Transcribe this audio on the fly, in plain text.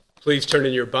Please turn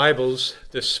in your Bibles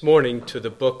this morning to the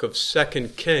book of 2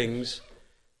 Kings,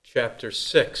 chapter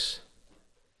 6.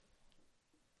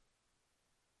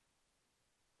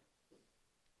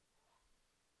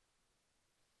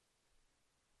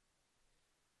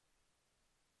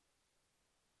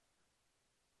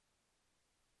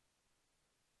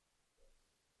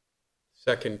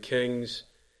 Second Kings,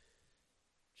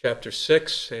 chapter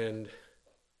 6, and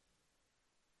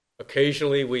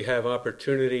occasionally we have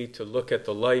opportunity to look at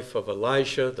the life of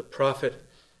Elisha, the prophet,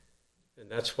 and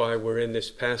that's why we're in this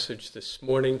passage this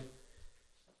morning.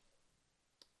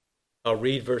 I'll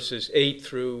read verses 8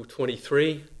 through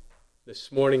 23.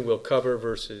 This morning we'll cover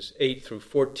verses 8 through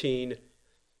 14,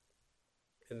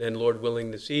 and then, Lord willing,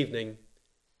 this evening,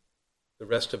 the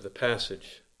rest of the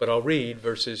passage. But I'll read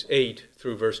verses 8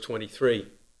 through verse 23.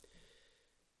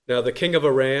 Now the king of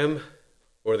Aram,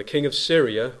 or the king of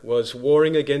Syria, was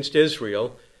warring against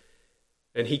Israel,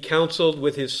 and he counseled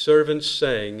with his servants,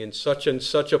 saying, in such and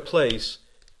such a place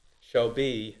shall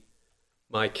be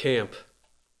my camp.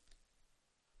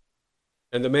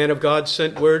 And the man of God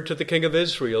sent word to the king of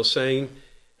Israel, saying,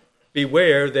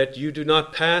 beware that you do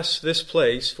not pass this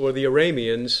place, for the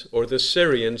Arameans or the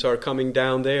Syrians are coming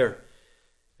down there.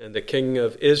 And the king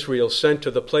of Israel sent to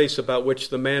the place about which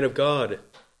the man of God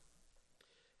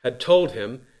had told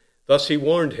him. Thus he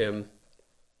warned him,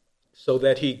 so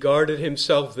that he guarded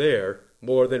himself there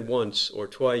more than once or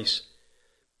twice.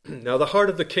 Now the heart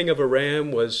of the king of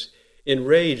Aram was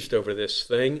enraged over this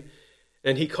thing,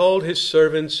 and he called his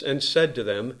servants and said to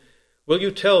them, will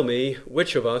you tell me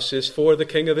which of us is for the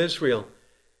king of Israel?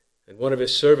 And one of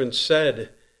his servants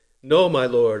said, no, my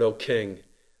lord, O king,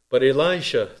 but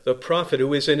Elisha, the prophet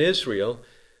who is in Israel,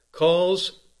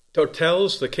 tells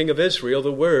the king of Israel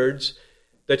the words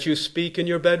that you speak in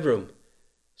your bedroom.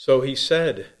 So he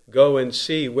said, go and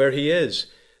see where he is,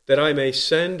 that I may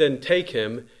send and take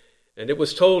him. And it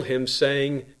was told him,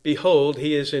 saying, behold,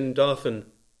 he is in Dothan.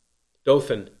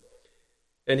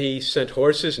 And he sent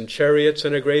horses and chariots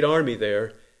and a great army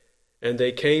there, and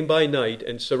they came by night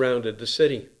and surrounded the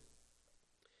city.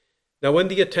 Now when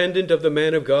the attendant of the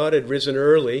man of God had risen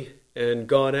early and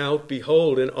gone out,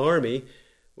 behold, an army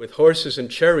with horses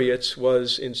and chariots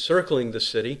was encircling the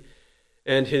city.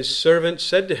 And his servant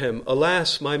said to him,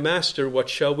 alas, my master, what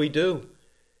shall we do?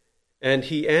 And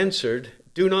he answered,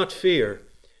 do not fear,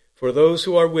 for those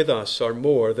who are with us are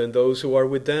more than those who are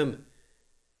with them.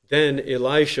 Then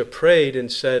Elisha prayed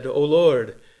and said, O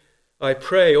Lord, I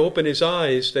pray, open his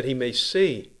eyes that he may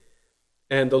see.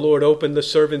 And the Lord opened the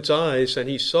servant's eyes, and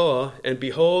he saw, and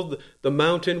behold, the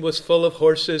mountain was full of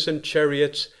horses and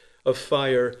chariots of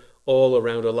fire all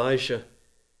around Elisha.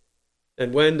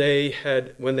 And when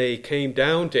they came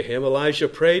down to him, Elisha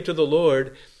prayed to the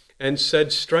Lord and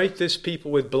said, strike this people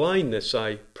with blindness,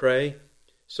 I pray.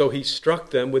 So he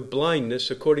struck them with blindness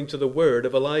according to the word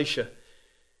of Elisha.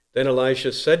 Then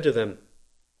Elisha said to them,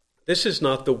 this is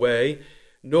not the way,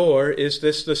 nor is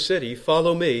this the city.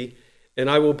 Follow me, and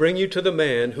I will bring you to the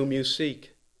man whom you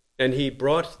seek. And he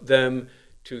brought them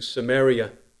to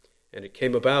Samaria. And it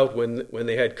came about when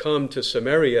they had come to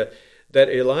Samaria that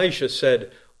Elisha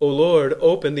said, O Lord,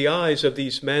 open the eyes of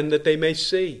these men that they may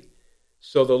see.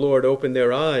 So the Lord opened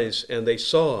their eyes, and they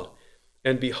saw.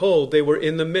 And behold, they were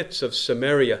in the midst of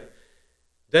Samaria.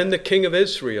 Then the king of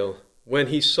Israel, when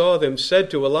he saw them,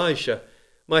 said to Elisha,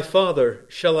 my father,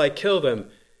 shall I kill them?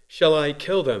 Shall I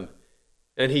kill them?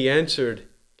 And he answered,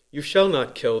 you shall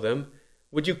not kill them.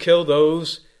 Would you kill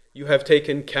those you have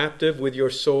taken captive with your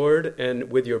sword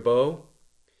and with your bow?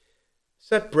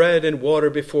 Set bread and water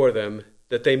before them,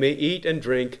 that they may eat and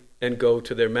drink and go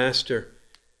to their master.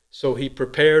 So he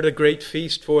prepared a great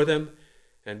feast for them,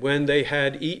 and when they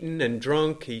had eaten and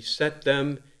drunk, he sent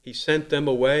them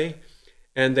away,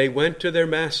 and they went to their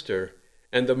master,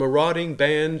 and the marauding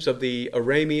bands of the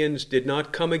Arameans did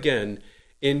not come again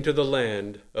into the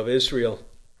land of Israel.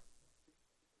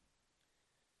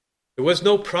 There was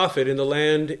no prophet in the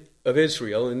land of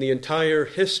Israel in the entire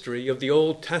history of the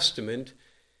Old Testament,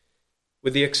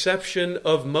 with the exception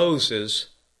of Moses,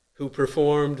 who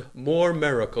performed more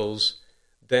miracles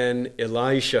than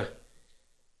Elisha.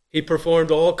 He performed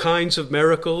all kinds of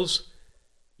miracles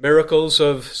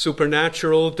of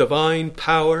supernatural, divine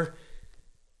power,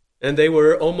 and they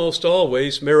were almost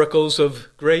always miracles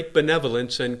of great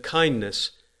benevolence and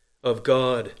kindness of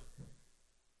God.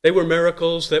 They were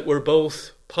miracles that were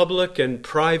both public and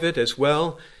private as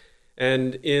well.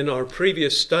 And in our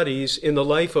previous studies in the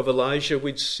life of Elijah,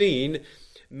 we'd seen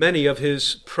many of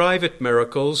his private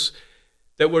miracles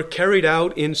that were carried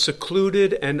out in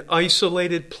secluded and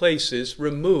isolated places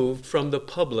removed from the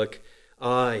public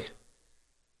eye.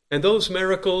 And those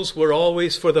miracles were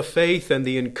always for the faith and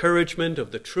the encouragement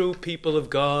of the true people of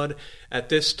God at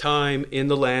this time in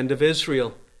the land of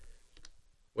Israel.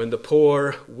 When the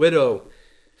poor widow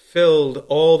filled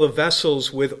all the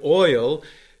vessels with oil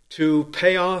to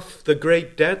pay off the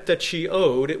great debt that she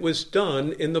owed, it was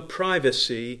done in the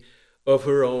privacy of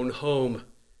her own home.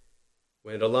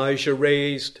 When Elijah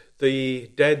raised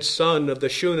the dead son of the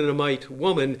Shunammite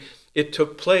woman, it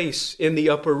took place in the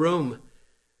upper room.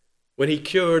 When he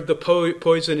cured the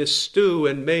poisonous stew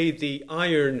and made the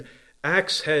iron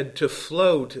axe head to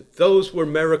float, those were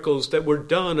miracles that were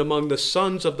done among the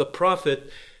sons of the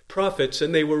prophets,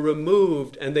 and they were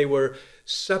removed and they were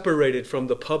separated from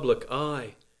the public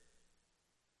eye.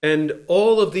 And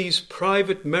all of these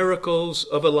private miracles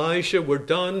of Elijah were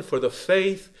done for the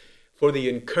faith, for the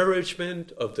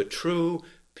encouragement of the true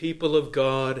people of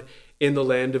God in the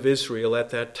land of Israel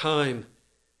at that time.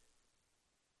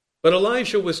 But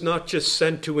Elijah was not just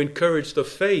sent to encourage the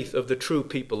faith of the true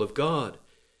people of God.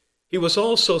 He was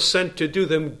also sent to do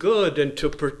them good and to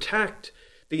protect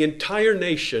the entire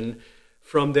nation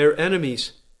from their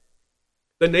enemies.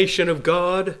 The nation of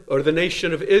God, or the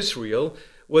nation of Israel,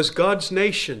 was God's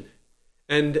nation,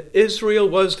 and Israel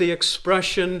was the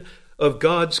expression of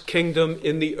God's kingdom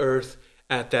in the earth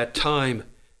at that time.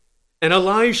 And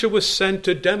Elijah was sent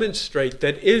to demonstrate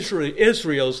that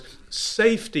Israel's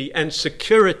safety and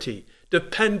security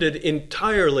depended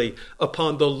entirely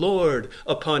upon the Lord,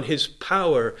 upon his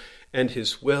power and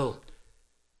his will.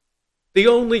 The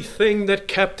only thing that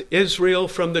kept Israel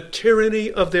from the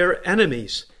tyranny of their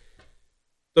enemies,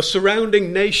 the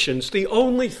surrounding nations, the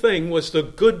only thing was the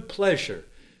good pleasure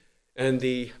and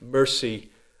the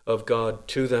mercy of God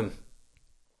to them.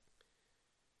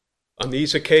 On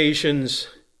these occasions,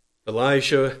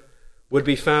 Elijah would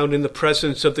be found in the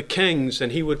presence of the kings,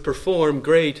 and he would perform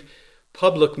great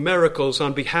public miracles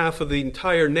on behalf of the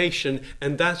entire nation,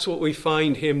 and that's what we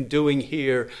find him doing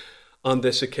here on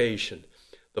this occasion.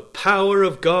 The power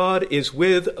of God is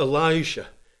with Elijah,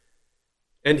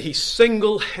 and he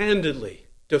single-handedly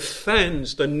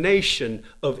defends the nation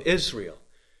of Israel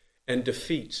and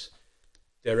defeats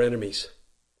their enemies.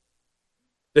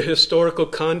 The historical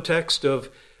context of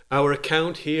our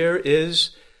account here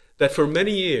is that for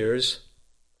many years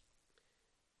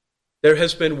there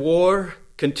has been war,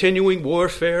 continuing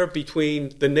warfare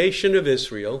between the nation of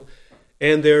Israel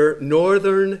and their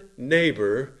northern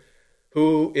neighbor,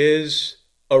 who is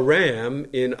Aram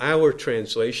in our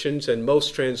translations, and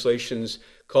most translations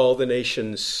call the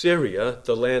nation Syria,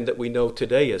 the land that we know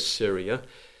today as Syria.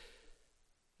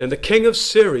 And the king of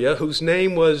Syria, whose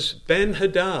name was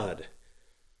Ben-Hadad,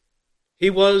 he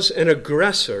was an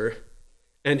aggressor,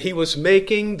 and he was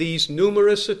making these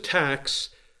numerous attacks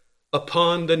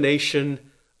upon the nation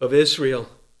of Israel.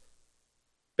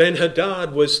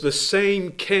 Ben-Hadad was the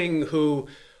same king who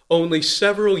only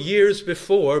several years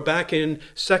before, back in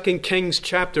 2 Kings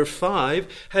chapter 5,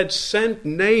 had sent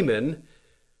Naaman,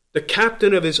 the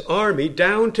captain of his army,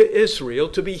 down to Israel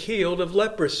to be healed of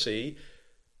leprosy,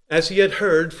 as he had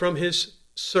heard from his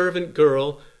servant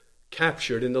girl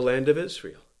captured in the land of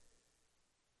Israel.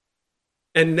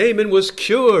 And Naaman was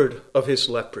cured of his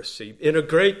leprosy in a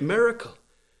great miracle.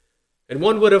 And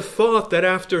one would have thought that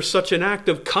after such an act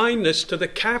of kindness to the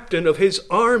captain of his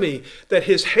army, that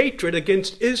his hatred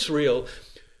against Israel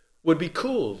would be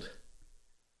cooled.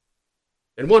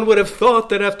 And one would have thought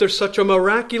that after such a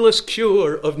miraculous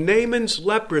cure of Naaman's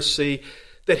leprosy,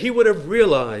 that he would have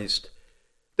realized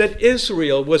that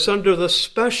Israel was under the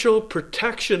special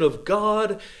protection of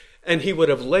God, and he would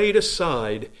have laid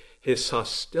aside his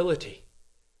hostility.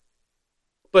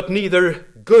 But neither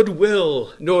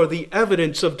goodwill nor the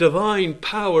evidence of divine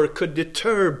power could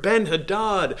deter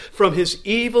Ben-Hadad from his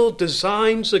evil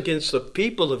designs against the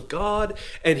people of God,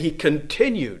 and he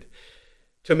continued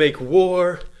to make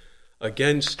war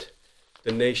against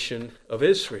the nation of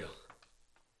Israel.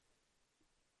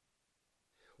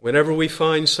 Whenever we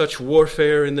find such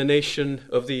warfare in the nation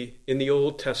in the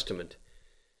Old Testament,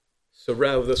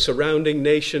 the surrounding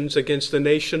nations against the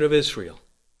nation of Israel,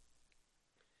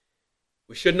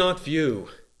 we should not view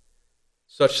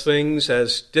such things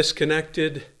as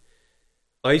disconnected,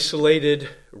 isolated,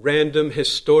 random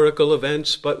historical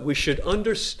events, but we should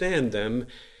understand them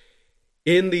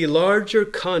in the larger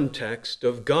context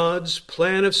of God's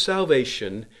plan of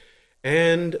salvation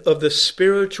and of the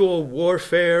spiritual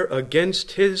warfare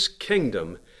against his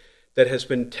kingdom that has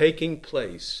been taking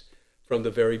place from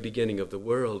the very beginning of the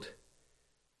world.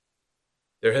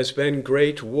 There has been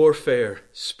great warfare,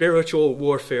 spiritual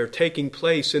warfare, taking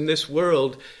place in this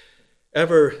world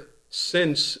ever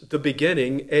since the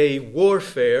beginning, a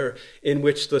warfare in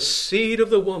which the seed of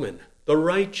the woman, the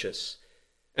righteous,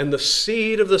 and the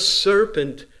seed of the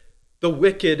serpent, the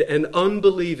wicked and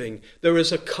unbelieving. There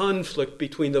is a conflict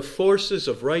between the forces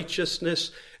of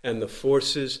righteousness and the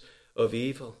forces of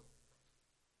evil.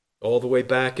 All the way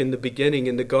back in the beginning,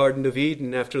 in the Garden of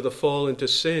Eden, after the fall into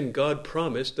sin, God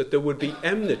promised that there would be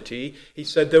enmity. He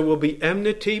said there will be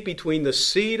enmity between the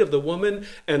seed of the woman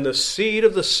and the seed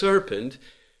of the serpent,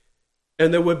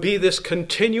 and there would be this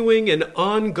continuing and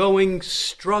ongoing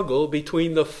struggle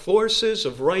between the forces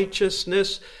of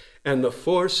righteousness and the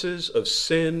forces of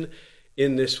sin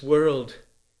in this world.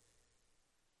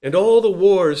 And all the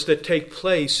wars that take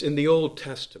place in the Old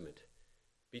Testament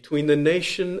between the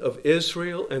nation of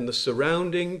Israel and the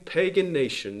surrounding pagan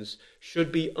nations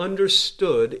should be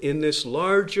understood in this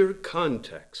larger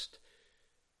context.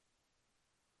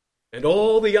 And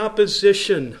all the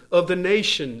opposition of the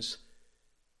nations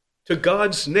to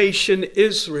God's nation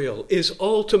Israel is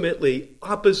ultimately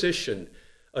opposition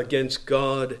against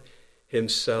God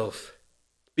himself.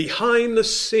 Behind the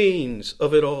scenes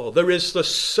of it all, there is the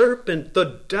serpent,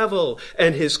 the devil,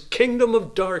 and his kingdom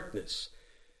of darkness.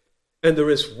 And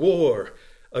there is war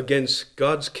against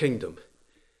God's kingdom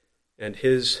and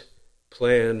his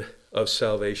plan of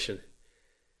salvation.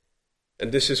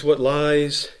 And this is what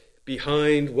lies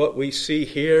behind what we see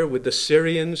here with the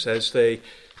Syrians as they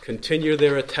continue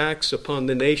their attacks upon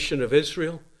the nation of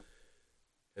Israel.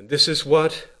 And this is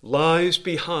what lies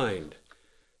behind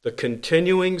the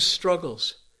continuing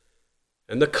struggles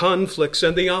and the conflicts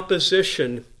and the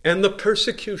opposition and the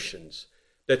persecutions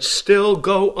that still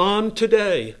go on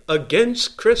today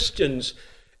against Christians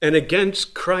and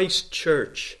against Christ's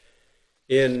church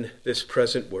in this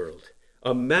present world.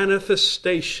 A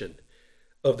manifestation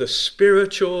of the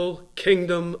spiritual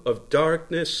kingdom of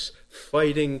darkness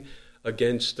fighting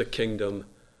against the kingdom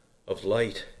of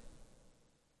light.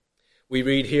 We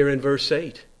read here in verse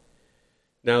 8,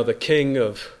 now the king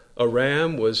of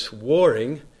Aram was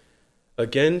warring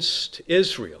against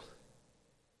Israel.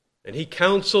 And he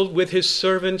counseled with his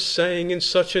servants, saying, in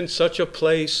such and such a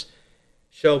place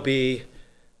shall be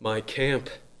my camp.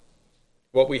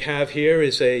 What we have here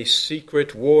is a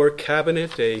secret war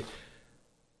cabinet, a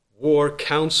war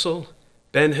council.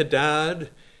 Ben-Hadad,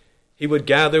 he would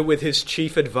gather with his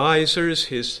chief advisors,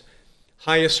 his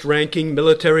highest-ranking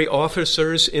military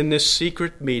officers in this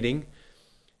secret meeting,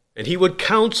 and he would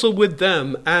counsel with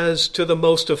them as to the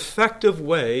most effective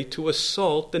way to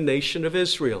assault the nation of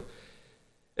Israel.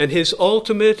 And his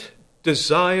ultimate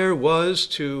desire was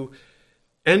to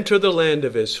enter the land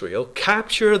of Israel,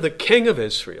 capture the king of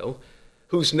Israel,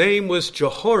 whose name was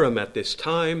Jehoram at this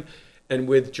time, and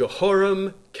with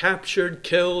Jehoram captured,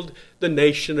 killed, the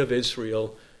nation of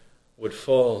Israel would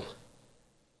fall.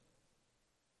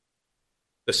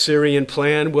 The Syrian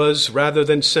plan was, rather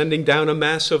than sending down a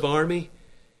massive army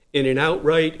in an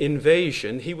outright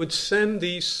invasion, he would send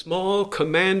these small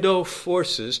commando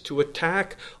forces to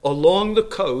attack along the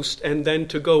coast and then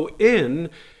to go in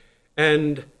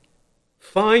and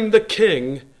find the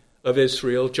king of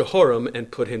Israel, Jehoram,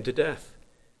 and put him to death.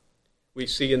 We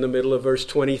see in the middle of verse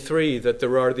 23 that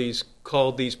there are these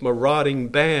marauding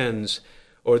bands,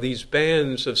 or these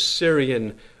bands of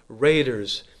Syrian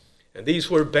raiders. And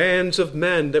these were bands of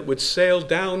men that would sail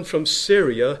down from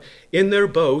Syria in their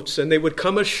boats, and they would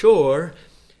come ashore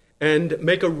and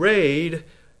make a raid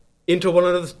into one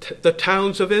of the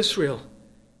towns of Israel.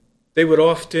 They would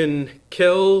often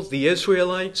kill the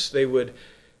Israelites. They would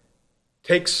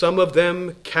take some of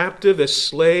them captive as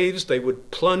slaves. They would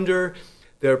plunder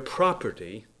their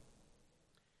property.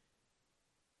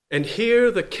 And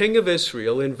here the king of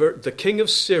Israel, the king of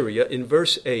Syria, in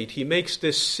verse 8, he makes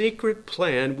this secret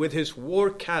plan with his war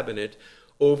cabinet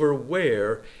over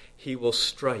where he will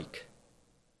strike.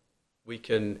 We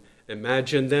can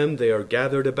imagine them. They are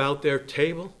gathered about their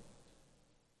table.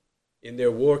 In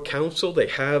their war council, they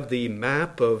have the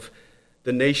map of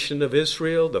the nation of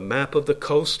Israel, the map of the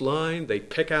coastline. They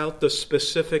pick out the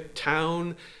specific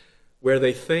town where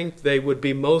they think they would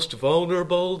be most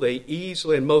vulnerable, they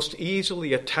most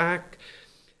easily attack,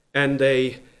 and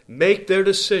they make their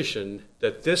decision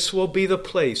that this will be the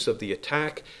place of the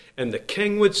attack, and the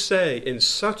king would say, in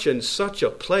such and such a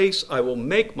place I will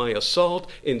make my assault,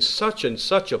 in such and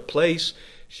such a place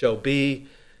shall be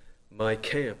my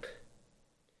camp.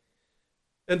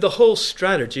 And the whole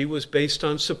strategy was based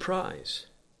on surprise.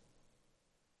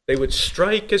 They would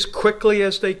strike as quickly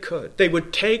as they could. They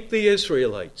would take the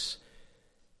Israelites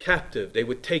captive. They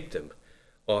would take them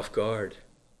off guard.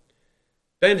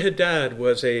 Ben-Hadad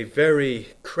was a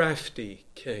very crafty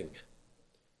king,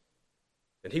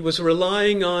 and he was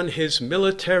relying on his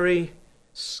military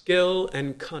skill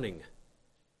and cunning.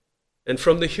 And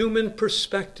from the human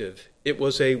perspective, it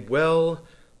was a well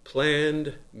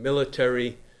planned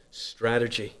military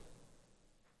strategy.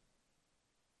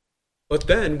 But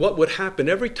then what would happen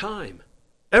every time?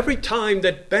 Every time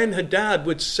that Ben-Hadad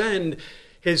would send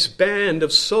his band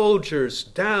of soldiers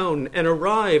down and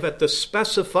arrive at the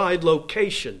specified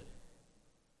location,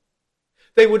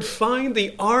 they would find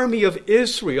the army of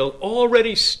Israel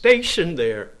already stationed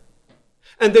there,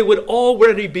 and they would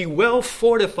already be well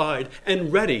fortified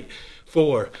and ready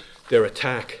for their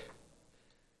attack.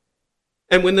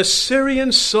 And when the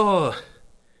Syrians saw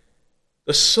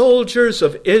the soldiers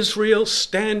of Israel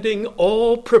standing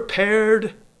all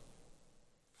prepared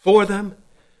for them,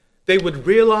 they would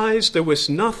realize there was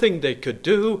nothing they could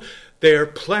do. Their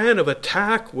plan of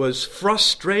attack was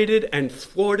frustrated and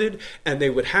thwarted, and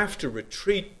they would have to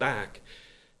retreat back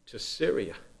to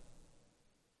Syria.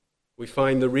 We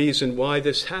find the reason why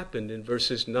this happened in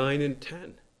verses 9 and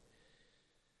 10.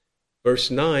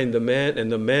 Verse 9, the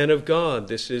man of God,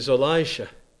 this is Elisha,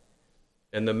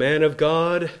 and the man of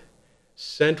God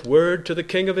sent word to the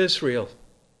king of Israel,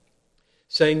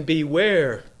 saying,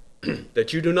 beware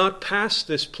that you do not pass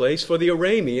this place, for the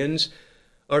Arameans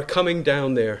are coming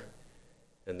down there.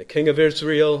 And the king of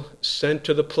Israel sent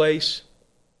to the place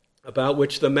about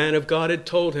which the man of God had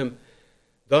told him.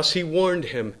 Thus he warned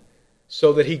him,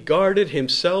 so that he guarded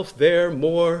himself there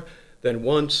more than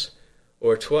once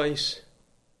or twice.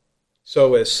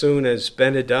 So as soon as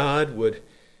Ben-Hadad would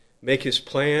make his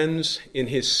plans in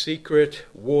his secret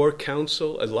war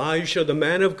council, Elijah, the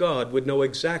man of God, would know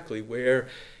exactly where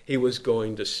he was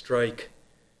going to strike.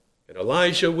 And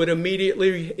Elijah would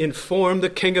immediately inform the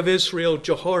king of Israel,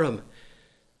 Jehoram.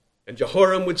 And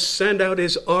Jehoram would send out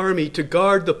his army to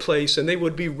guard the place, and they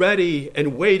would be ready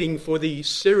and waiting for the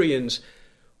Syrians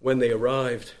when they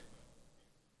arrived.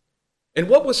 And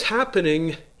what was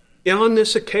happening on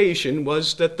this occasion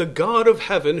was that the God of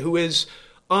heaven, who is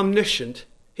omniscient,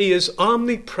 he is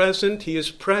omnipresent, he is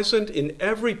present in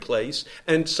every place,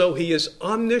 and so he is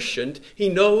omniscient, he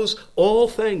knows all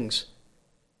things.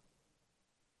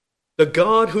 The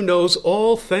God who knows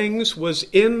all things was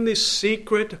in the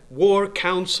secret war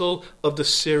council of the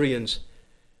Syrians,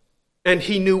 and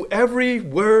he knew every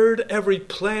word, every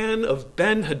plan of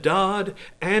Ben-Hadad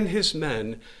and his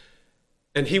men,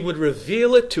 and he would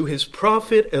reveal it to his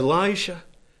prophet Elisha,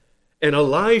 and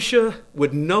Elisha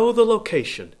would know the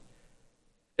location.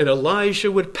 And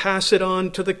Elijah would pass it on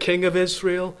to the king of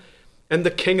Israel, and the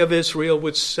king of Israel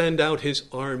would send out his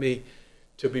army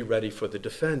to be ready for the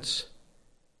defense.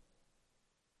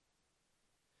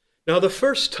 Now, the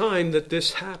first time that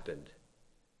this happened,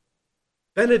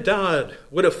 Ben-Hadad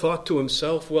would have thought to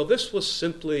himself, well, this was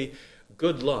simply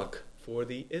good luck for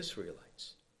the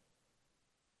Israelites.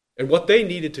 And what they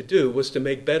needed to do was to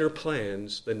make better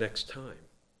plans the next time.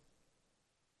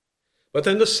 But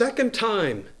then the second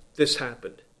time this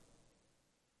happened,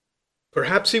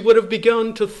 perhaps he would have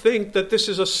begun to think that this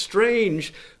is a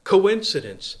strange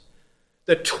coincidence,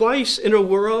 that twice in a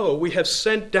row we have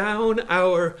sent down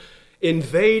our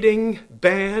invading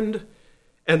band,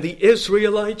 and the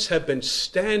Israelites have been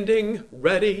standing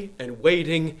ready and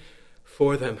waiting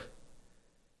for them.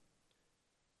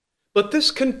 But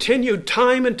this continued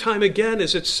time and time again,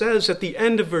 as it says at the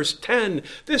end of verse 10.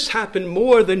 This happened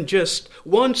more than just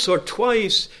once or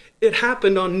twice. It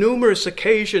happened on numerous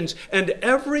occasions, and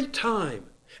every time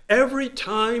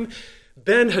Ben-Hadad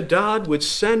would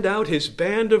send out his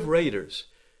band of raiders,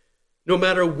 no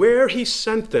matter where he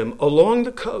sent them along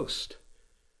the coast,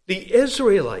 the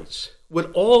Israelites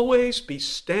would always be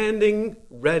standing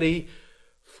ready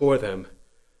for them,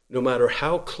 no matter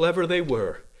how clever they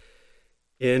were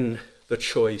in the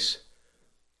choice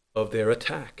of their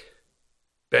attack.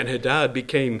 Ben-Hadad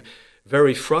became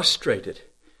very frustrated.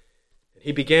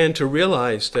 He began to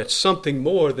realize that something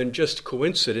more than just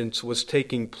coincidence was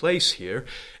taking place here,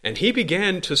 and he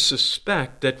began to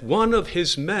suspect that one of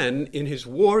his men in his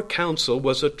war council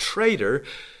was a traitor,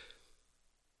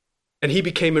 and he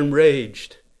became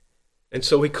enraged. And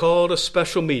so he called a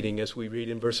special meeting, as we read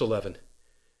in verse 11.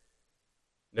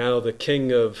 Now the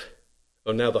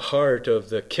heart of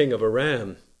the king of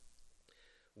Aram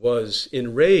was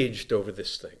enraged over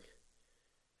this thing.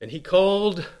 And he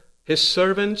called his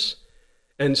servants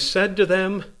and said to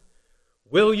them,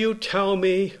 will you tell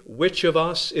me which of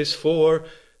us is for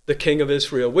the king of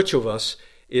Israel? Which of us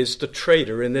is the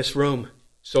traitor in this room?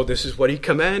 So this is what he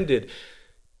commanded,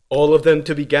 all of them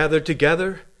to be gathered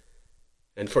together,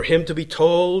 and for him to be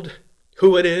told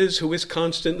who it is who is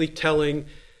constantly telling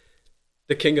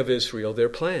the king of Israel their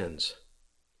plans.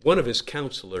 One of his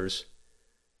counselors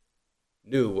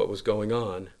knew what was going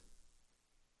on,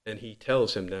 and he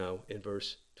tells him now in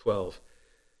verse 12.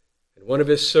 And one of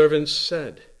his servants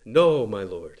said, no, my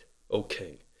lord, O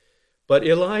king, but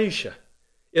Elisha,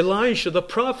 the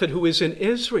prophet who is in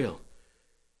Israel.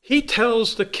 He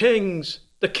tells the king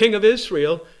of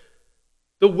Israel,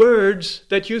 the words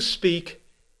that you speak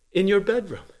in your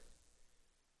bedroom.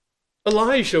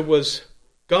 Elijah was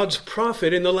God's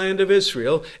prophet in the land of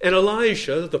Israel, and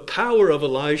Elisha, the power of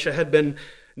Elisha, had been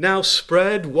now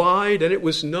spread wide, and it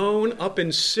was known up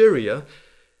in Syria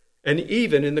and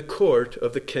even in the court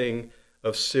of the king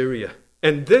of Syria.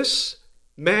 And this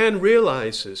man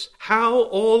realizes how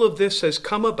all of this has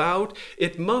come about.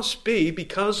 It must be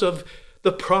because of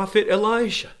the prophet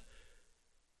Elijah.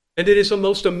 And it is a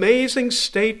most amazing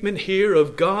statement here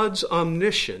of God's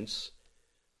omniscience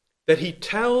that he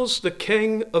tells the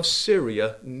king of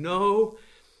Syria, no,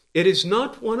 it is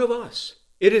not one of us.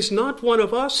 It is not one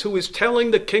of us who is telling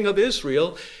the king of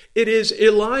Israel. It is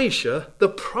Elisha, the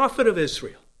prophet of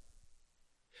Israel.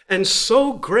 And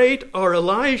so great are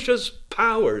Elijah's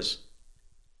powers,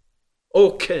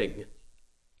 O king,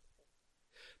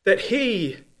 that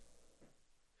he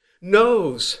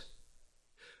knows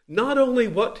not only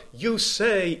what you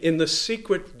say in the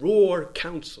secret war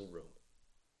council room,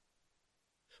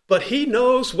 but he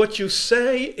knows what you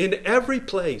say in every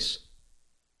place.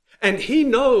 And he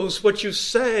knows what you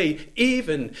say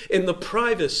even in the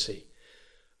privacy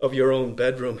of your own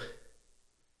bedroom.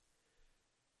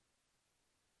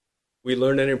 We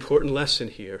learn an important lesson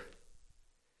here,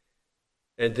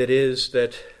 and that is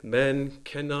that men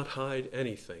cannot hide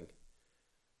anything.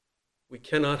 We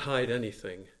cannot hide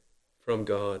anything from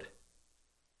God.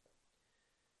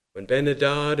 When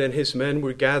Ben-Hadad and his men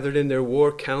were gathered in their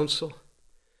war council,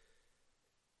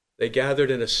 they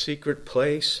gathered in a secret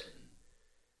place,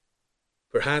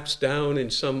 perhaps down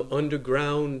in some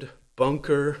underground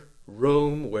bunker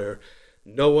room where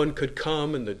no one could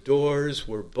come and the doors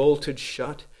were bolted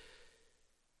shut.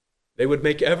 They would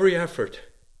make every effort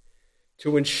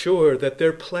to ensure that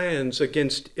their plans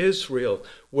against Israel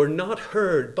were not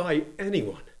heard by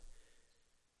anyone.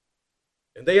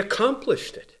 And they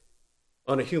accomplished it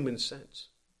on a human sense.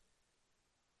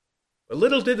 But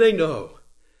little did they know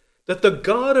that the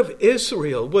God of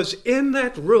Israel was in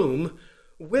that room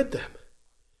with them.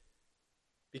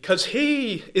 Because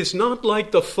he is not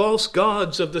like the false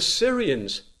gods of the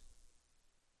Syrians,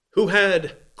 who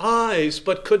had eyes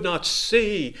but could not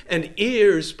see and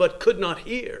ears but could not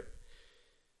hear.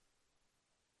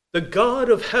 The God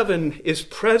of heaven is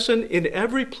present in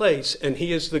every place, and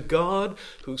he is the God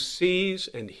who sees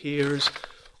and hears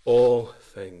all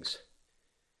things.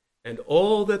 And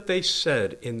all that they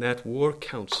said in that war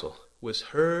council was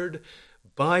heard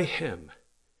by him,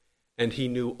 and he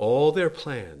knew all their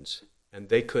plans, and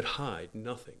they could hide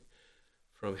nothing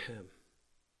from him.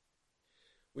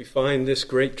 We find this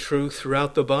great truth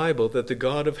throughout the Bible, that the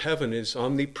God of heaven is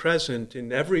omnipresent.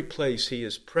 In every place he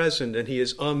is present, and he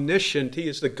is omniscient. He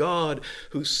is the God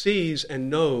who sees and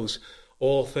knows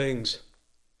all things.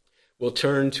 We'll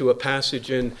turn to a passage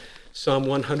in Psalm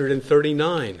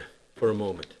 139 for a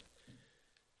moment.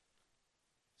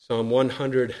 Psalm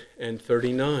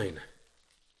 139.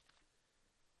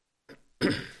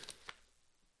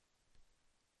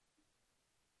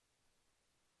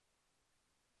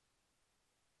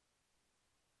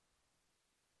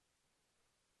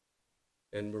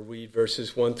 And we'll read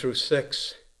verses 1 through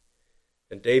 6.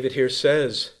 And David here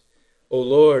says, O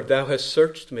Lord, thou hast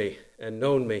searched me and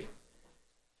known me.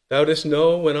 Thou dost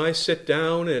know when I sit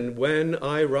down and when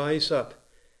I rise up.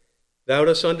 Thou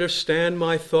dost understand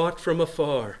my thought from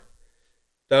afar.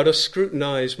 Thou dost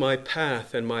scrutinize my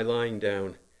path and my lying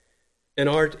down, and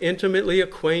art intimately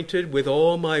acquainted with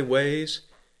all my ways.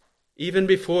 Even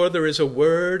before there is a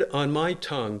word on my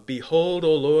tongue, behold,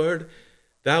 O Lord,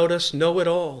 thou dost know it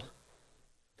all.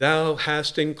 Thou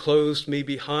hast enclosed me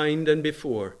behind and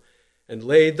before, and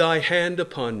laid thy hand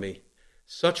upon me.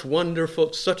 Such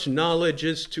knowledge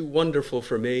is too wonderful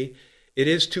for me. It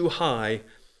is too high.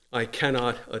 I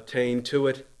cannot attain to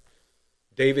it.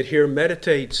 David here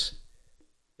meditates,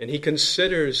 and he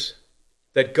considers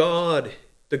that God,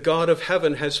 the God of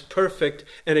heaven, has perfect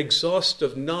and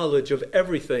exhaustive knowledge of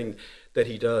everything that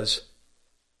he does.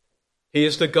 He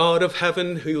is the God of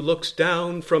heaven who looks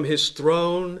down from his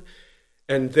throne,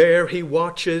 and there he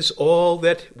watches all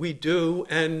that we do,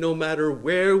 and no matter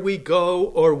where we go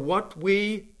or what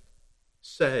we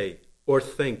say or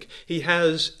think, he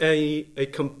has a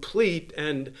complete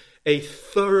and a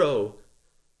thorough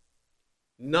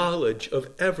knowledge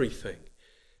of everything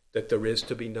that there is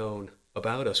to be known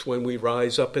about us. When we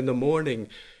rise up in the morning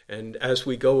and as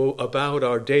we go about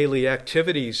our daily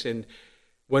activities, and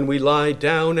when we lie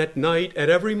down at night, at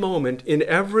every moment, in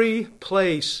every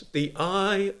place, the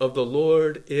eye of the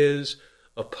Lord is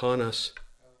upon us.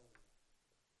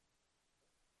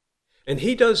 And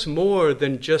he does more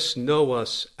than just know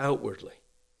us outwardly,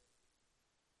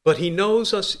 but he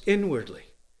knows us inwardly.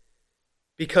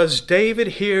 Because David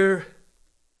here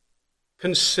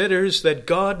considers that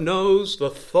God knows the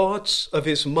thoughts of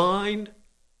his mind,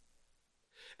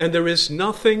 and there is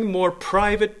nothing more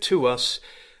private to us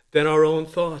than our own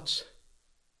thoughts.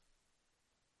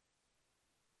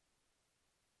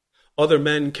 Other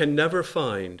men can never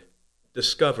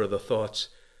discover the thoughts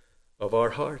of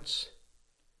our hearts.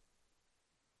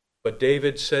 But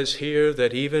David says here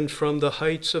that even from the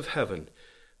heights of heaven,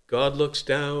 God looks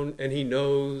down and he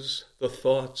knows the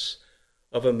thoughts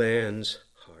of a man's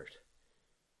heart.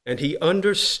 And he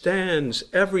understands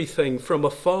everything from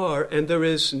afar, and there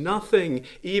is nothing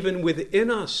even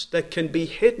within us that can be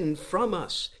hidden from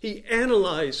us. He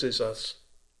analyzes us.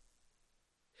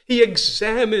 He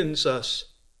examines us.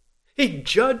 He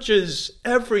judges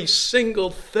every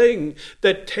single thing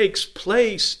that takes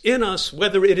place in us,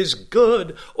 whether it is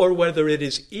good or whether it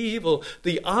is evil.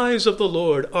 The eyes of the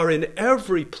Lord are in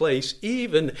every place,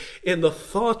 even in the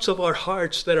thoughts of our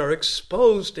hearts that are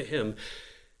exposed to him.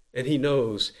 And he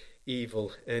knows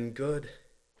evil and good.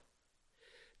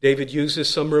 David uses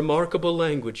some remarkable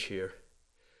language here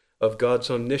of God's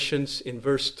omniscience. In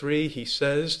verse 3, he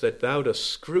says that thou dost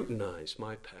scrutinize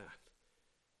my path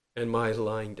and my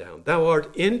lying down. Thou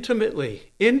art intimately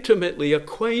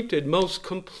acquainted most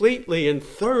completely and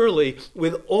thoroughly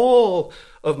with all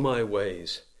of my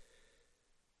ways.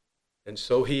 And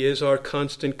so he is our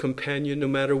constant companion no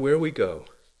matter where we go.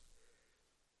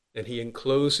 And he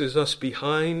encloses us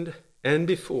behind and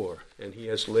before, and he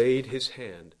has laid his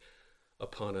hand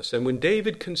upon us. And when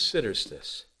David considers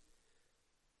this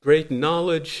great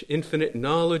knowledge, infinite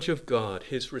knowledge of God,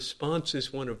 his response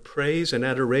is one of praise and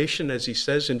adoration. As he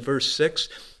says in verse 6,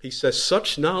 he says,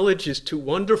 such knowledge is too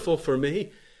wonderful for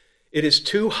me. It is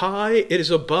too high. It is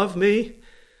above me.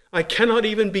 I cannot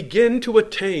even begin to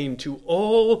attain to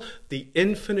all the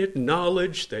infinite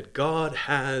knowledge that God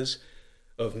has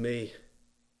of me.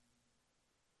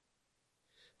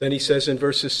 Then he says in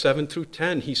verses 7 through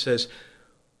 10, he says,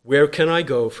 where can I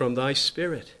go from thy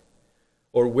spirit?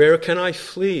 Or where can I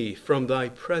flee from thy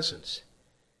presence?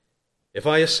 If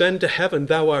I ascend to heaven,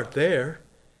 thou art there.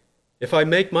 If I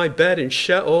make my bed in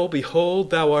Sheol, behold,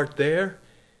 thou art there.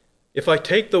 If I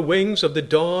take the wings of the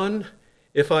dawn,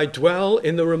 if I dwell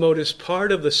in the remotest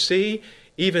part of the sea,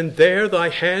 even there thy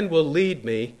hand will lead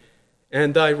me,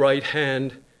 and thy right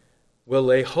hand will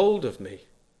lay hold of me.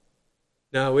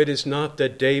 Now it is not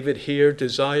that David here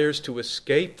desires to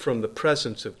escape from the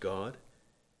presence of God,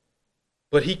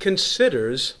 but he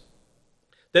considers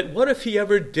that what if he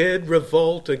ever did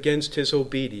revolt against his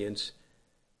obedience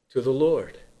to the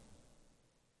Lord?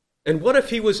 And what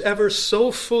if he was ever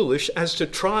so foolish as to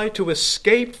try to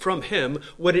escape from him?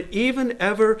 Would it even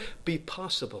ever be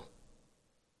possible?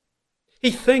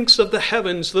 He thinks of the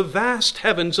heavens, the vast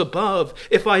heavens above.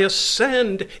 If I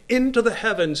ascend into the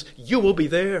heavens, you will be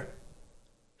there.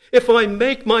 If I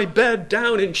make my bed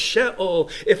down in Sheol,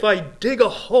 if I dig a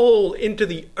hole into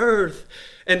the earth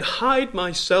and hide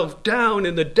myself down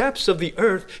in the depths of the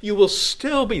earth, you will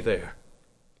still be there.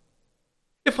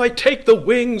 If I take the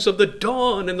wings of the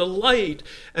dawn and the light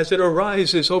as it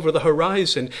arises over the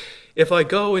horizon, if I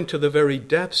go into the very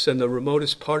depths and the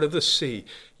remotest part of the sea,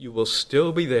 you will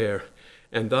still be there,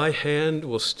 and thy hand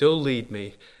will still lead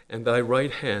me, and thy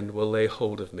right hand will lay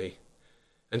hold of me.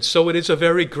 And so it is a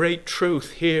very great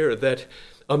truth here that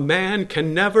a man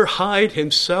can never hide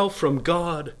himself from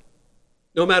God.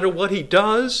 No matter what he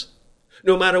does,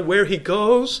 no matter where he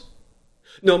goes,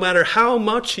 no matter how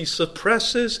much he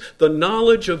suppresses the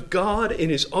knowledge of God in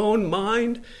his own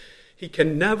mind, he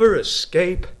can never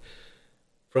escape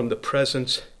from the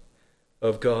presence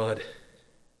of God.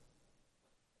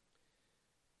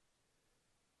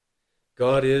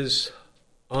 God is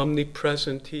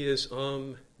omnipresent. He is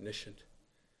omniscient.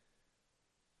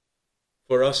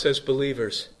 For us as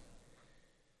believers,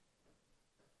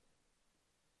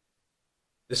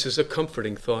 this is a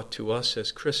comforting thought to us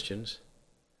as Christians,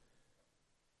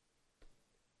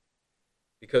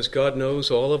 because God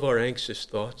knows all of our anxious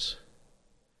thoughts,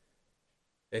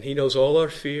 and he knows all our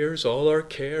fears, all our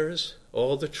cares,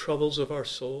 all the troubles of our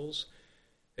souls,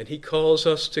 and he calls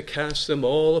us to cast them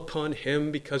all upon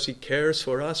him because he cares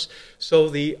for us. So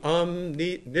the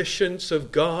omniscience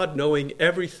of God, knowing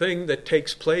everything that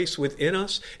takes place within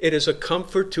us, it is a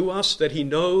comfort to us that he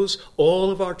knows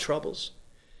all of our troubles.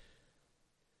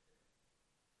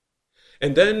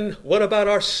 And then what about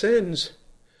our sins?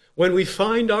 When we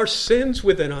find our sins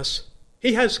within us,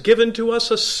 he has given to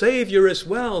us a Savior as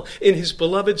well in his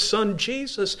beloved Son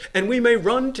Jesus, and we may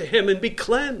run to him and be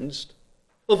cleansed.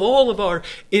 of all of our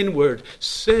inward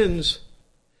sins.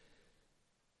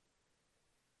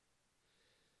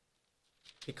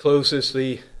 He closes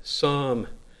the psalm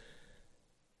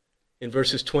in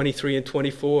verses 23 and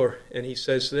 24, and he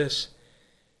says this.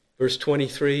 Verse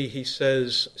 23, he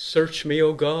says, "Search me,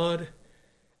 O God,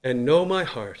 and know my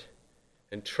heart,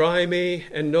 and try me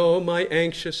and know my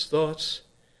anxious thoughts,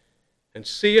 and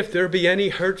see if there be any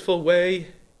hurtful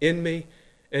way in me,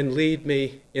 and lead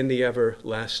me in the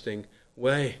everlasting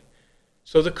way."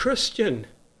 So the Christian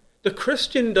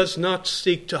does not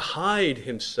seek to hide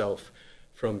himself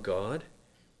from God.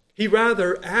 He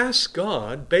rather asks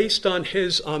God, based on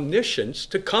his omniscience,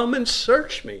 to come and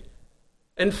search me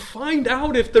and find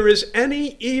out if there is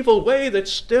any evil way that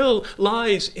still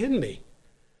lies in me.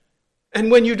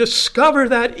 And when you discover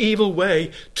that evil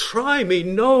way, try me,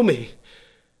 know me,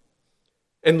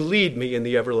 and lead me in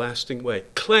the everlasting way.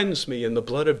 Cleanse me in the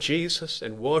blood of Jesus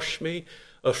and wash me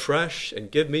afresh and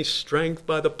give me strength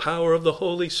by the power of the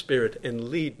Holy Spirit and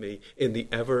lead me in the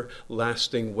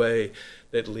everlasting way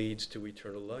that leads to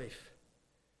eternal life.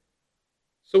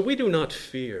 So we do not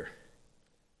fear,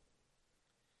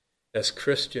 as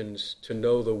Christians, to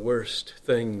know the worst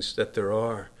things that there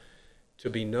are to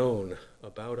be known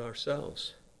about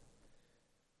ourselves,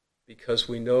 because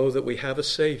we know that we have a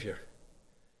Savior,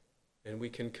 and we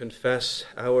can confess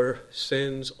our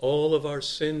sins, all of our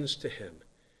sins, to him,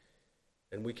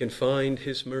 and we can find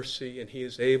his mercy, and he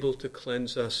is able to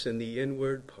cleanse us in the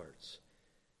inward parts.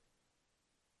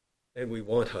 And we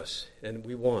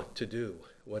want to do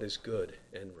what is good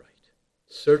and right.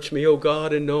 Search me, O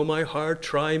God, and know my heart.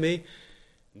 Try me,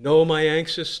 know my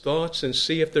anxious thoughts, and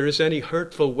see if there is any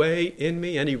hurtful way in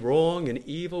me, any wrong and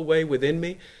evil way within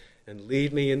me, and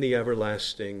lead me in the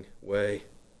everlasting way.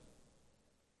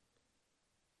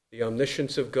 The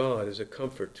omniscience of God is a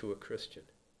comfort to a Christian.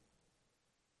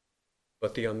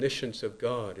 But the omniscience of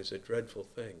God is a dreadful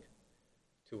thing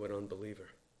to an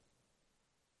unbeliever.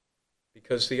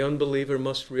 Because the unbeliever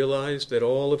must realize that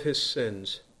all of his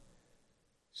sins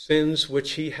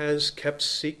which he has kept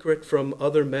secret from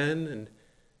other men, and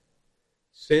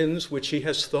sins which he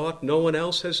has thought no one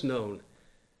else has known,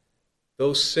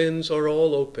 those sins are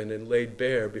all open and laid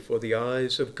bare before the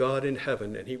eyes of God in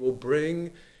heaven, and he will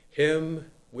bring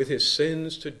him with his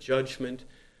sins to judgment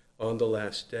on the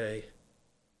last day.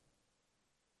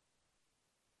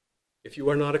 If you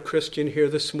are not a Christian here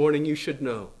this morning, you should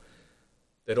know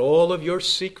that all of your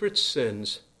secret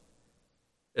sins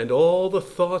and all the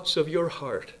thoughts of your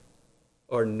heart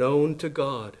are known to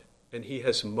God, and he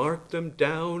has marked them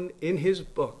down in his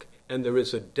book, and there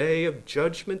is a day of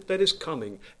judgment that is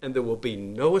coming, and there will be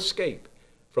no escape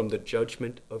from the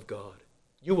judgment of God.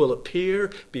 You will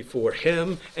appear before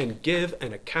him and give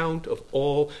an account of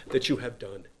all that you have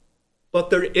done.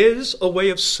 But there is a way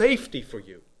of safety for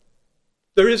you.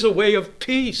 There is a way of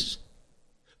peace.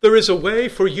 There is a way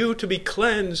for you to be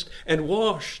cleansed and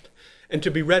washed and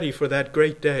to be ready for that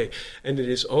great day. And it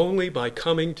is only by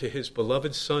coming to his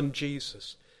beloved Son,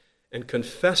 Jesus, and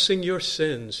confessing your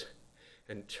sins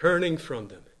and turning from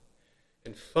them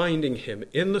and finding him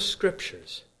in the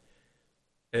Scriptures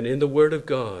and in the Word of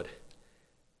God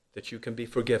that you can be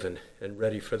forgiven and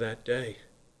ready for that day.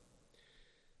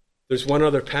 There's one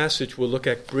other passage we'll look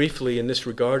at briefly in this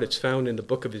regard. It's found in the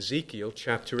book of Ezekiel,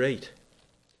 chapter 8.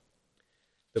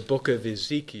 The book of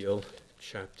Ezekiel,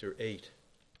 chapter 8.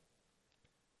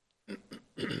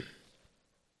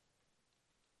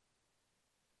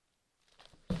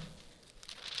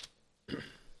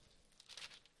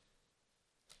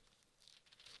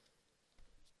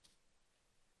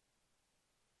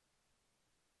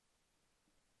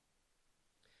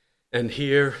 And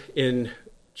here in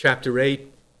chapter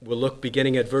 8, we'll look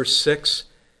beginning at verse 6.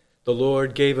 The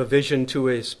Lord gave a vision to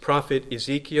his prophet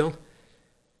Ezekiel,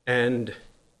 and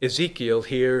Ezekiel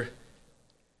here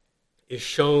is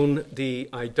shown the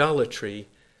idolatry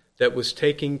that was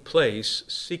taking place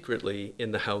secretly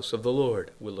in the house of the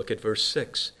Lord. We'll look at verse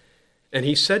 6. And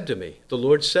he said to me, the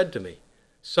Lord said to me,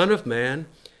 "Son of man,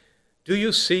 do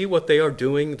you see what they are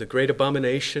doing, the great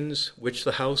abominations which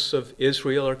the house of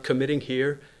Israel are committing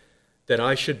here, that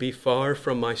I should be far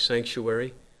from my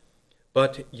sanctuary?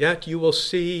 But yet you will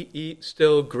see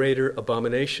still greater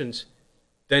abominations."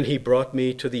 Then he brought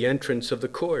me to the entrance of the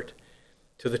court,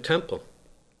 to the temple.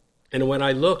 And when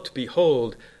I looked,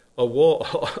 behold, a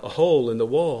hole in the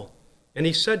wall. And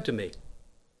he said to me,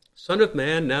 "Son of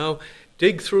man, now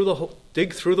dig through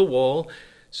the wall."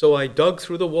 So I dug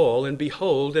through the wall, and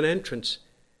behold, an entrance.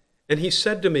 And he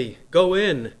said to me, "Go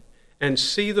in and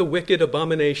see the wicked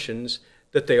abominations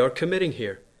that they are committing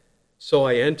here." So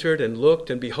I entered and looked,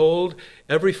 and behold,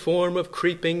 every form of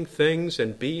creeping things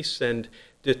and beasts and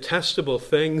detestable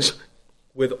things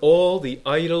with all the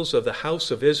idols of the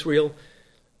house of Israel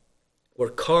were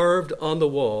carved on the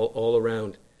wall all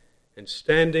around. And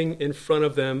standing in front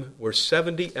of them were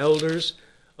 70 elders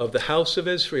of the house of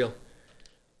Israel,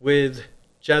 with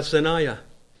Jazaniah,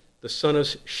 the son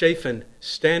of Shaphan,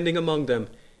 standing among them,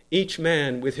 each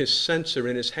man with his censer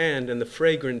in his hand and the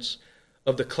fragrance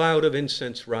of the cloud of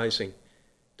incense rising.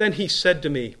 Then he said to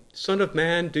me, Son of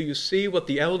man, do you see what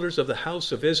the elders of the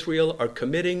house of Israel are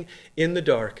committing in the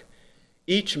dark,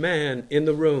 each man in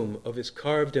the room of his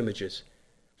carved images?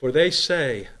 For they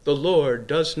say, the Lord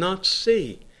does not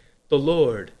see, the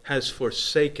Lord has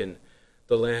forsaken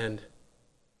the land.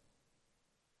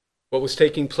 What was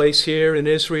taking place here in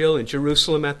Israel, in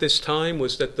Jerusalem at this time,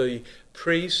 was that the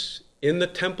priests in the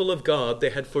temple of God, they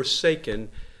had forsaken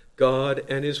God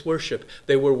and his worship.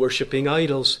 They were worshiping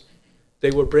idols.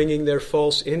 They were bringing their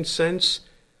false incense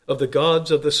of the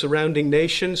gods of the surrounding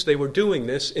nations. They were doing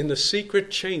this in the secret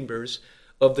chambers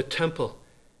of the temple.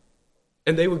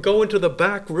 And they would go into the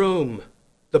back rooms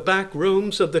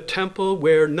of the temple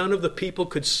where none of the people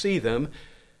could see them,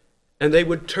 and they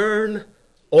would turn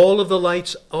all of the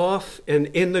lights off, and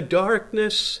in the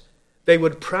darkness they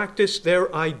would practice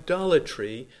their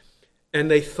idolatry,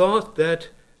 and they thought that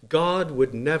God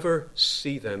would never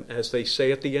see them. As they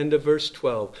say at the end of verse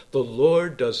 12, the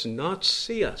Lord does not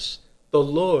see us. The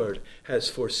Lord has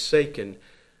forsaken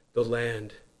the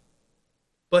land.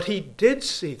 But he did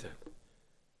see them,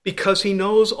 because he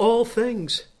knows all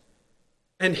things.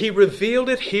 And he revealed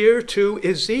it here to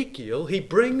Ezekiel. He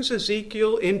brings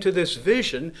Ezekiel into this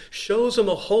vision, shows him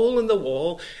a hole in the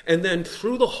wall, and then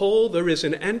through the hole there is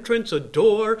an entrance, a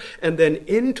door, and then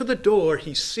into the door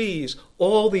he sees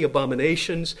all the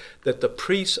abominations that the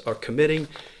priests are committing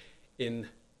in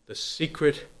the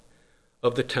secret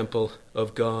of the temple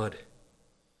of God.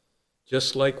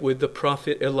 Just like with the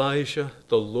prophet Elijah,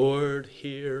 the Lord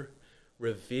here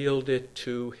revealed it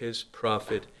to his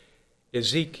prophet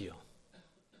Ezekiel.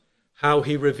 How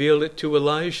he revealed it to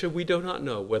Elijah, we do not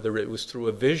know, whether it was through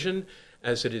a vision,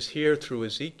 as it is here through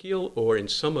Ezekiel, or in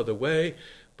some other way,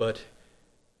 but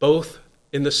both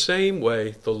in the same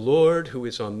way, the Lord, who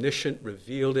is omniscient,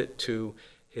 revealed it to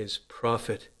his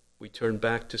prophet. We turn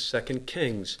back to 2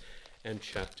 Kings and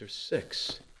chapter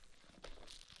 6.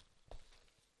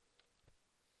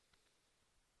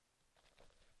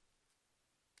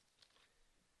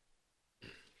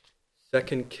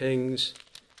 2 Kings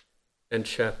and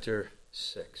chapter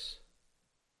 6.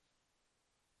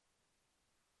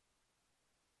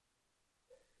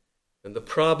 And the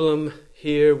problem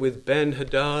here with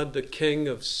Ben-Hadad, the king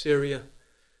of Syria,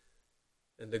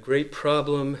 and the great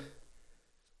problem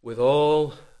with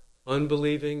all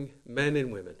unbelieving men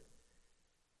and women,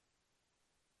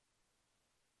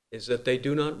 is that they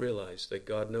do not realize that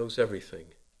God knows everything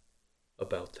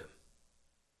about them.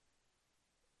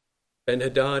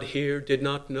 Ben-Hadad here did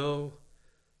not know.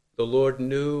 The Lord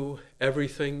knew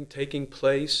everything taking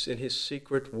place in his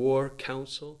secret war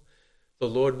council. The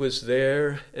Lord was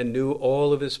there and knew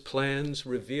all of his plans,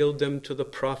 revealed them to the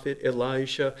prophet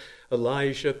Elijah.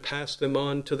 Elijah passed them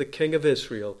on to the king of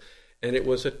Israel, and it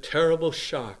was a terrible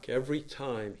shock every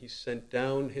time he sent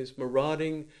down his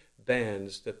marauding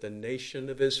bands that the nation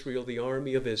of Israel, the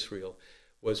army of Israel,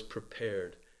 was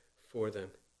prepared for them.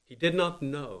 He did not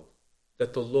know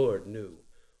that the Lord knew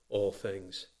all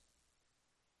things.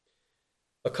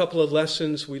 A couple of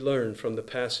lessons we learned from the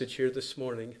passage here this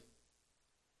morning.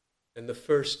 And the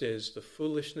first is the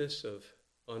foolishness of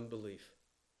unbelief.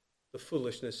 The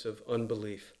foolishness of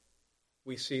unbelief.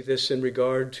 We see this in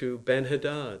regard to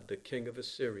Ben-Hadad, the king of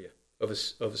Assyria.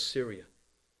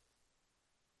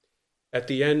 At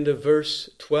the end of verse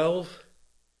 12,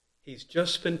 he's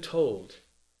just been told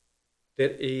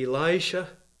that Elisha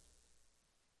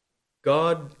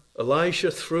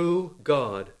through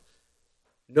God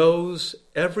knows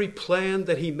every plan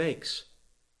that he makes.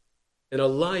 And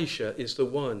Elijah is the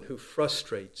one who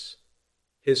frustrates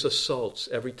his assaults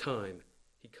every time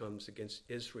he comes against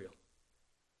Israel.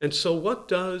 And so what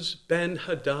does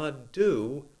Ben-Hadad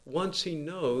do once he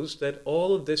knows that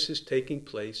all of this is taking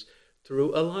place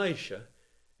through Elijah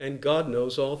and God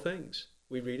knows all things?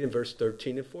 We read in verse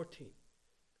 13 and 14.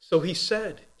 So he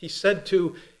said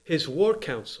to his war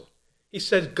council, he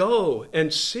said, "Go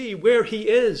and see where he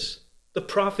is, the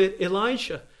prophet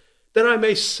Elijah, that I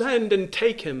may send and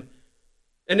take him."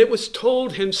 And it was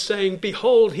told him, saying,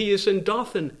 "Behold, he is in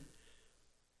Dothan."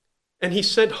 And he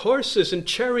sent horses and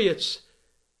chariots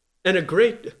and a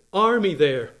great army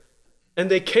there.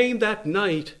 And they came that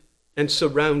night and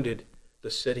surrounded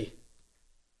the city.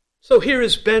 So here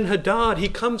is Ben-Hadad. He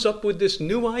comes up with this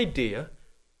new idea.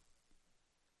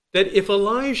 that if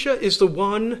Elijah is the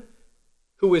one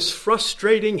who is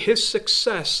frustrating his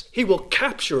success, he will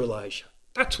capture Elijah.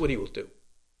 That's what he will do.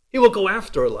 He will go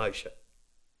after Elijah.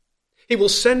 He will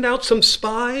send out some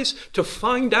spies to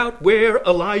find out where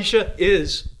Elijah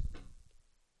is.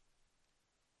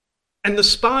 And the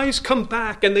spies come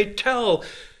back and they tell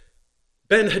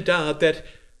Ben-Hadad that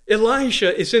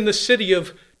Elijah is in the city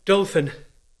of Dothan.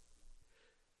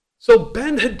 So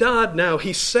Ben-Hadad now,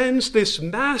 he sends this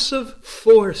massive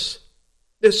force,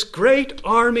 this great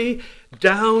army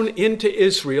down into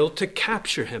Israel to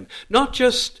capture him. Not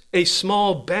just a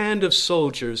small band of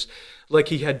soldiers like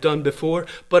he had done before,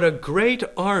 but a great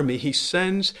army he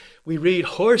sends. We read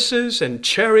horses and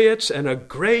chariots and a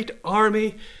great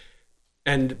army.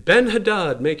 And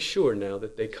Ben-Hadad makes sure now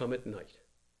that they come at night.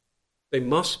 They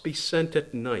must be sent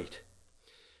at night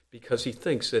because he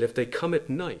thinks that if they come at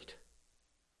night,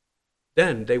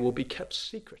 then they will be kept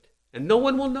secret and no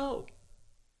one will know.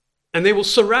 And they will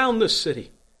surround the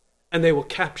city and they will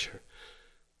capture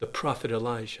the prophet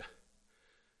Elijah,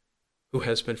 who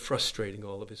has been frustrating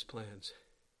all of his plans.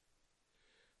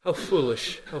 How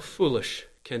foolish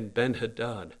can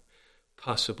Ben-Hadad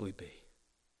possibly be?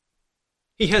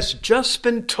 He has just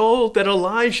been told that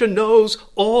Elijah knows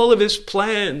all of his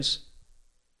plans.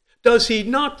 Does he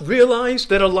not realize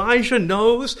that Elijah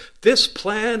knows this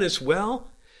plan as well?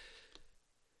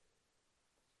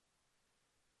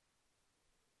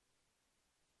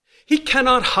 He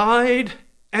cannot hide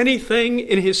anything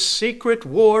in his secret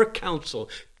war council.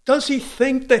 Does he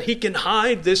think that he can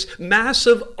hide this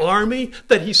massive army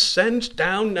that he sends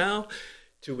down now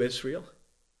to Israel?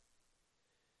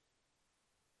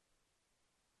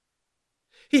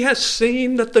 He has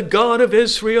seen that the God of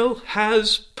Israel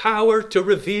has power to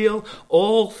reveal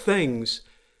all things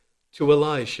to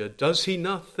Elijah. Does he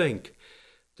not think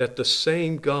that the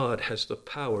same God has the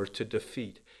power to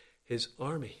defeat his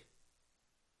army?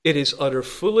 It is utter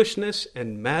foolishness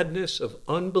and madness of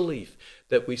unbelief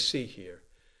that we see here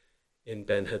in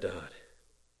Ben-Hadad.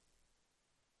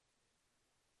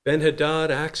 Ben-Hadad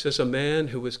acts as a man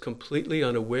who is completely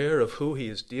unaware of who he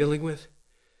is dealing with,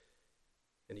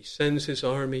 and he sends his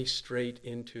army straight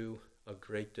into a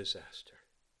great disaster.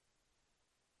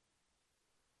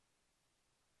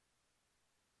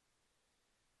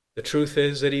 The truth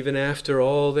is that even after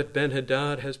all that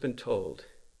Ben-Hadad has been told,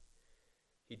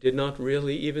 he did not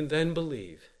really even then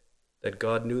believe that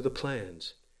God knew the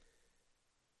plans.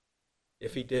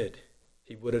 If he did,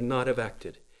 he would not have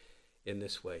acted in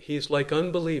this way. He is like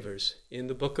unbelievers in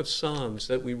the book of Psalms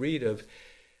that we read of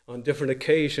on different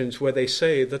occasions where they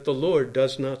say that the Lord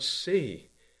does not see,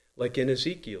 like in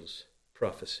Ezekiel's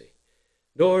prophecy,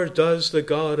 nor does the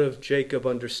God of Jacob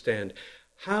understand.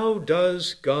 How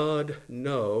does God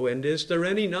know, and is there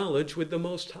any knowledge with the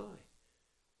Most High?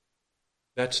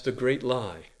 That's the great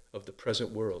lie of the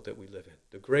present world that we live in.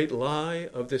 The great lie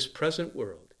of this present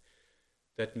world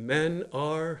that men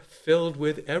are filled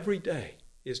with every day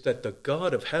is that the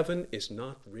God of heaven is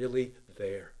not really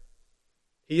there.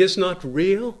 He is not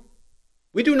real.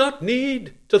 We do not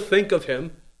need to think of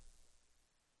him.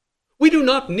 We do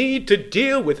not need to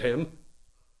deal with him.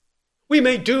 We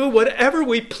may do whatever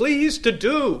we please to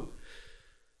do,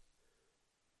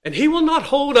 and he will not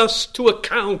hold us to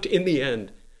account in the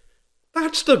end.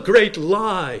 That's the great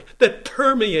lie that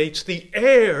permeates the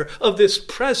air of this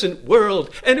present world.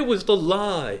 And it was the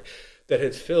lie that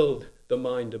had filled the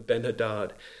mind of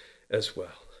Ben-Hadad as well.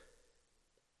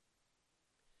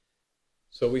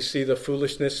 So we see the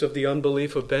foolishness of the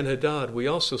unbelief of Ben-Hadad. We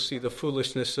also see the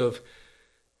foolishness of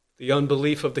the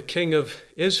unbelief of the king of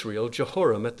Israel,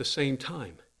 Jehoram, at the same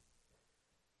time.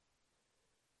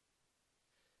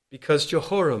 Because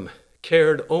Jehoram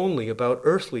cared only about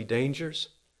earthly dangers,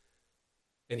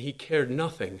 and he cared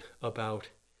nothing about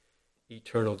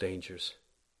eternal dangers.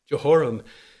 Jehoram,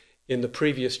 in the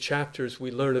previous chapters,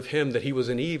 we learn of him that he was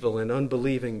an evil and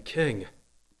unbelieving king.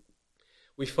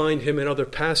 We find him in other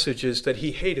passages that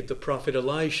he hated the prophet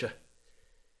Elisha.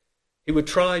 He would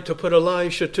try to put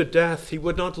Elisha to death. He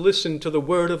would not listen to the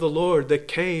word of the Lord that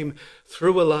came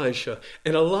through Elisha.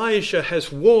 And Elisha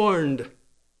has warned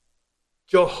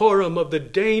Jehoram of the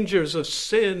dangers of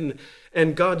sin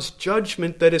and God's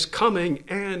judgment that is coming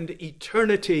and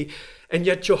eternity. And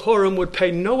yet Jehoram would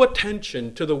pay no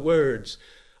attention to the words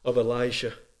of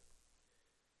Elisha.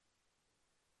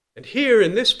 And here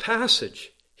in this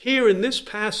passage,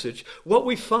 what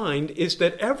we find is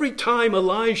that every time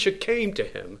Elisha came to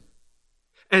him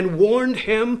and warned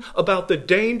him about the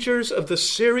dangers of the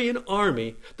Syrian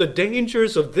army, the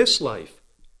dangers of this life,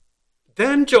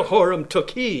 then Jehoram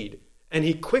took heed and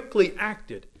he quickly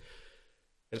acted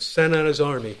and sent out his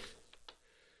army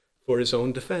for his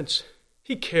own defense.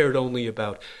 He cared only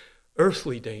about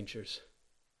earthly dangers.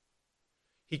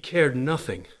 He cared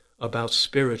nothing about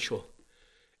spiritual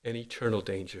and eternal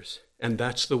dangers. And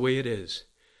that's the way it is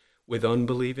with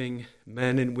unbelieving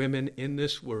men and women in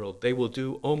this world. They will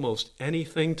do almost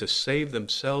anything to save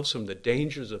themselves from the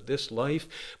dangers of this life,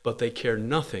 but they care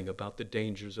nothing about the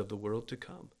dangers of the world to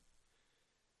come.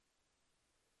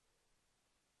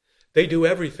 They do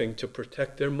everything to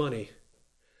protect their money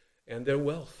and their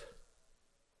wealth.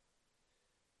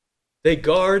 They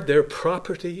guard their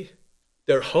property,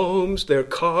 their homes, their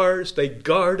cars. They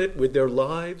guard it with their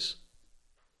lives.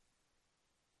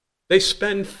 They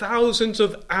spend thousands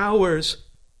of hours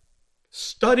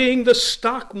studying the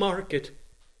stock market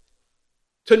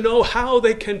to know how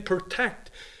they can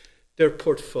protect their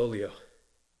portfolio.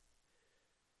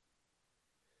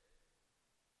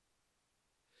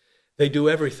 They do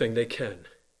everything they can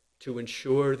to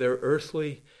ensure their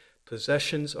earthly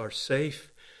possessions are safe,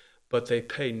 but they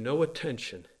pay no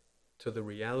attention to the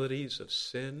realities of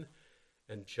sin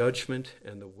and judgment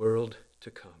and the world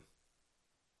to come.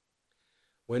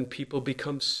 When people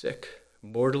become sick,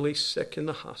 mortally sick in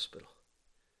the hospital,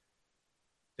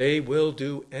 they will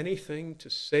do anything to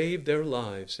save their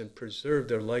lives and preserve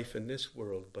their life in this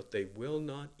world, but they will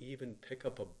not even pick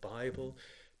up a Bible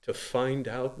to find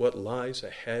out what lies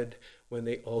ahead when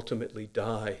they ultimately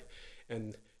die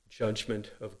and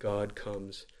judgment of God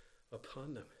comes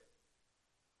upon them.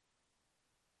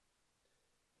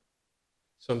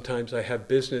 Sometimes I have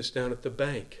business down at the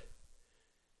bank,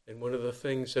 and one of the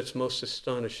things that's most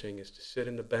astonishing is to sit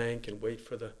in the bank and wait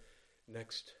for the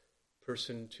next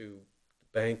person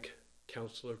bank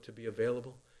counselor to be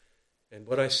available. And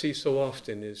what I see so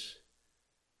often is,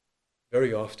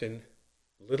 very often,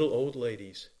 little old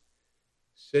ladies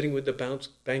sitting with the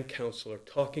bank counselor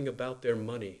talking about their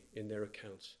money in their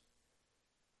accounts.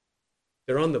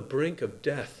 They're on the brink of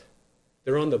death.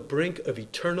 They're on the brink of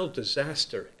eternal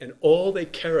disaster, and all they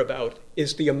care about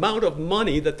is the amount of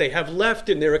money that they have left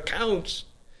in their accounts.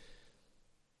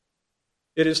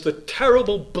 It is the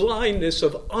terrible blindness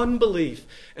of unbelief,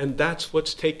 and that's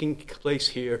what's taking place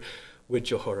here with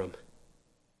Jehoram.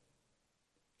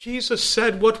 Jesus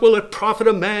said, "What will it profit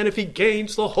a man if he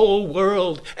gains the whole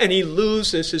world and he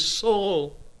loses his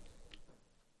soul?"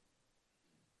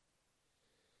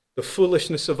 The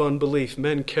foolishness of unbelief.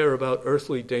 Men care about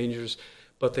earthly dangers,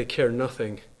 but they care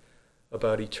nothing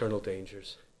about eternal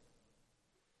dangers.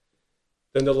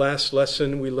 Then the last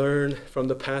lesson we learn from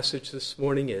the passage this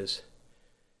morning is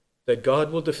that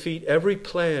God will defeat every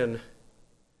plan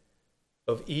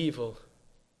of evil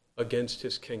against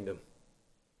his kingdom.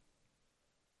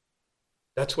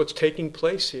 That's what's taking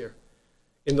place here.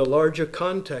 In the larger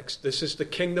context, this is the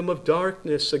kingdom of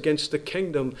darkness against the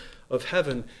kingdom of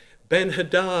heaven.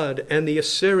 Ben-Hadad and the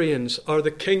Assyrians are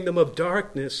the kingdom of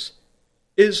darkness.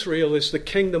 Israel is the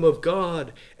kingdom of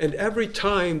God. And every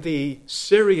time the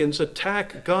Syrians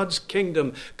attack God's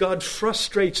kingdom, God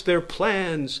frustrates their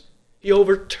plans. He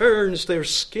overturns their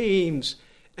schemes,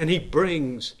 and he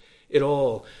brings it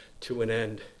all to an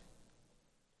end.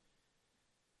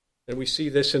 And we see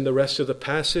this in the rest of the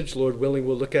passage. Lord willing,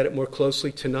 we'll look at it more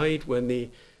closely tonight when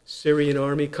the Syrian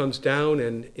army comes down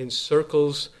and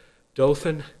encircles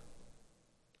Dothan.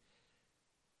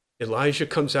 Elijah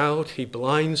comes out. He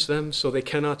blinds them so they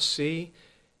cannot see.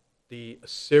 The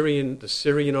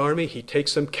Syrian army, he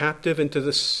takes them captive into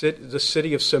the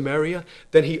city of Samaria.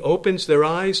 Then he opens their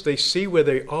eyes. They see where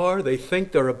they are. They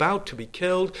think they're about to be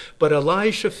killed. But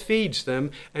Elisha feeds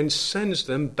them and sends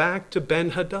them back to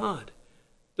Ben-Hadad.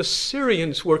 The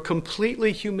Syrians were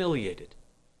completely humiliated.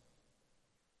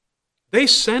 They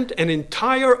sent an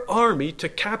entire army to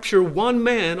capture one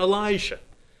man, Elijah.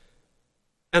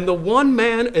 And the one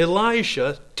man,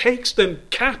 Elisha, takes them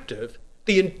captive,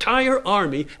 the entire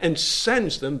army, and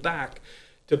sends them back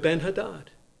to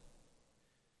Ben-Hadad.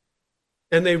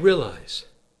 And they realize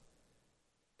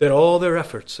that all their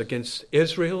efforts against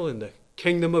Israel and the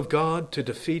kingdom of God to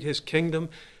defeat his kingdom,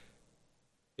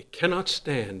 it cannot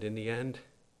stand in the end.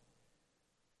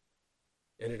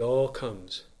 And it all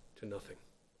comes to nothing.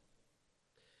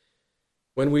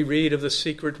 When we read of the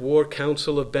secret war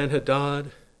council of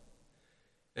Ben-Hadad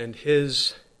and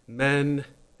his men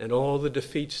and all the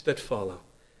defeats that follow,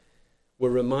 we're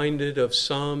reminded of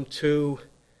Psalm 2,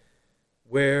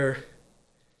 where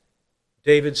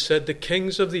David said, "The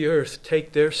kings of the earth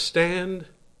take their stand,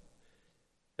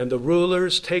 and the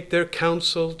rulers take their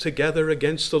counsel together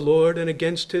against the Lord and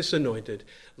against his anointed.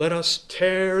 Let us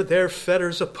tear their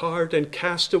fetters apart and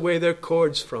cast away their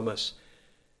cords from us.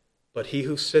 But he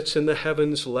who sits in the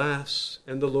heavens laughs,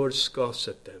 and the Lord scoffs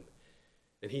at them.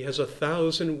 And he has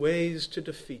 1,000 ways to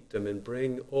defeat them and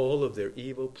bring all of their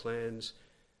evil plans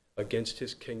against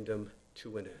his kingdom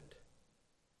to an end.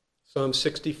 Psalm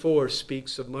 64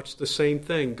 speaks of much the same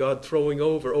thing, God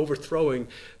overthrowing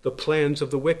the plans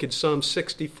of the wicked. Psalm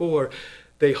 64,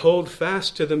 they hold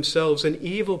fast to themselves an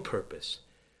evil purpose.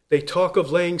 They talk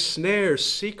of laying snares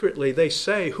secretly. They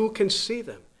say, who can see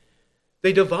them?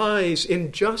 They devise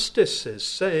injustices,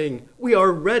 saying, we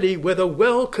are ready with a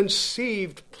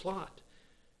well-conceived plot.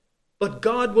 But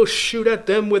God will shoot at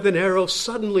them with an arrow.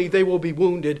 Suddenly they will be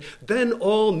wounded. Then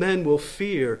all men will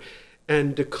fear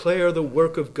and declare the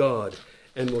work of God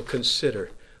and will consider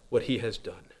what he has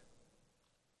done.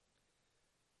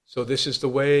 So this is the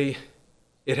way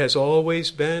it has always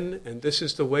been, and this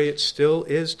is the way it still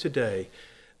is today,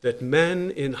 that men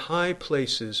in high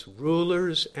places,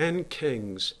 rulers and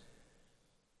kings,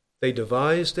 they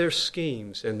devise their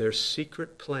schemes and their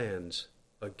secret plans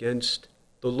against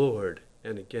the Lord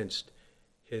and against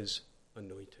his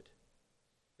anointed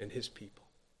and his people.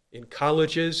 In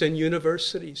colleges and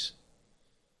universities,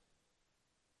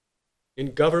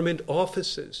 in government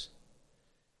offices,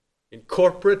 in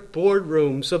corporate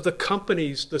boardrooms of the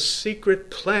companies, the secret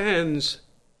plans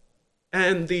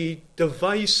and the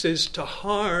devices to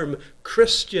harm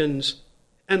Christians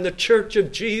and the Church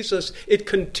of Jesus, it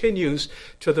continues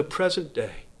to the present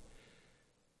day.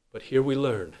 But here we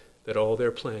learn that all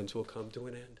their plans will come to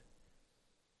an end.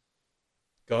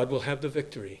 God will have the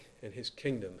victory and his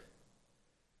kingdom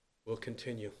will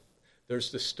continue.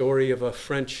 There's the story of a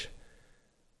French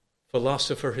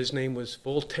philosopher. His name was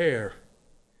Voltaire.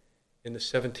 In the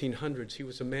 1700s, he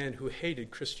was a man who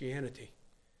hated Christianity.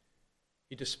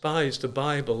 He despised the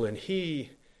Bible, and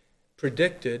he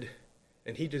predicted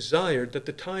and he desired that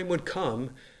the time would come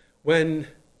when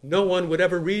no one would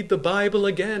ever read the Bible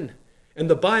again, and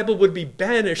the Bible would be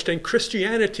banished, and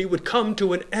Christianity would come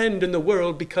to an end in the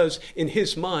world because in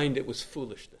his mind it was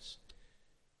foolishness.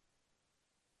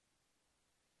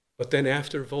 But then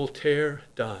after Voltaire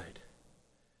died,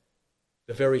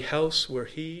 the very house where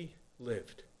he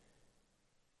lived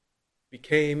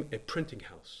became a printing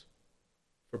house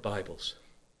for Bibles,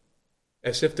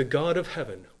 as if the God of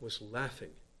heaven was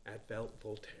laughing at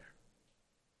Voltaire.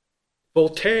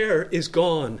 Voltaire is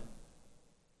gone,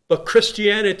 but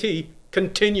Christianity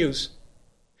continues,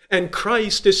 and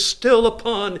Christ is still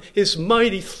upon his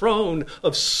mighty throne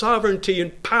of sovereignty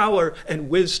and power and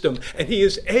wisdom, and he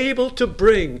is able to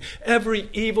bring every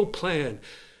evil plan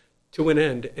to an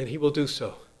end, and he will do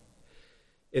so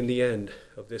in the end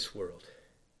of this world.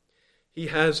 He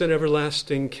has an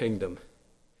everlasting kingdom,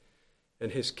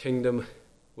 and his kingdom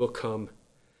will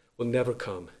never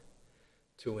come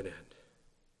to an end.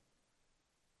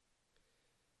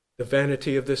 The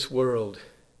vanity of this world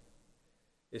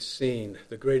is seen.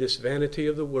 The greatest vanity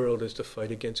of the world is to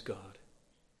fight against God.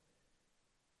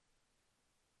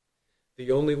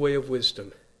 The only way of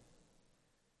wisdom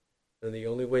and the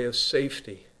only way of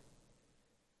safety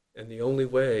and the only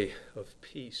way of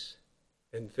peace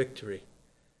and victory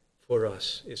for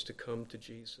us is to come to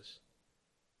Jesus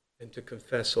and to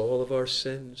confess all of our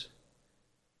sins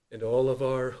and all of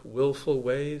our willful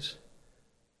ways,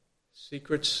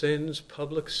 secret sins,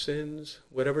 public sins,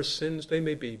 whatever sins they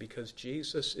may be, because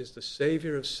Jesus is the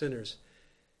Savior of sinners,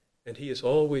 and he is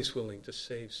always willing to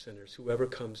save sinners. Whoever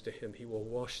comes to him, he will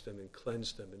wash them and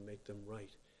cleanse them and make them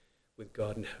right with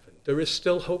God in heaven. There is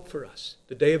still hope for us.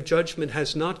 The day of judgment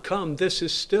has not come. This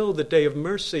is still the day of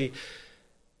mercy,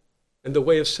 and the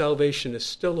way of salvation is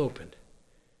still open.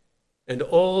 And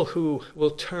all who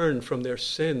will turn from their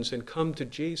sins and come to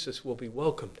Jesus will be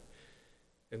welcomed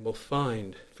and will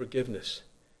find forgiveness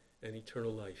and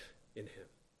eternal life in him.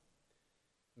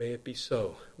 May it be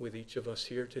so with each of us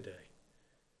here today.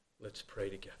 Let's pray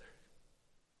together.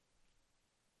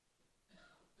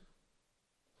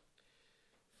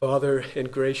 Father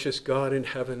and gracious God in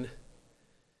heaven,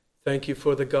 thank you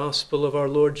for the gospel of our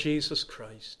Lord Jesus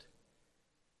Christ,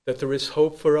 that there is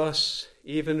hope for us,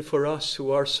 even for us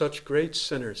who are such great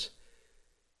sinners,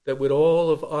 that with all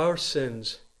of our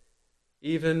sins,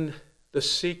 even the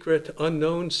secret,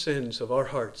 unknown sins of our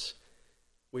hearts,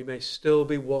 we may still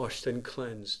be washed and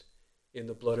cleansed in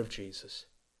the blood of Jesus.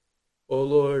 O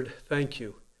Lord, thank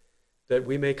you that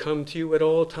we may come to you at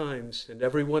all times, and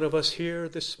every one of us here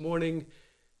this morning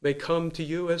may come to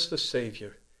you as the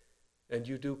Savior, and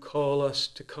you do call us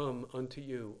to come unto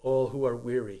you, all who are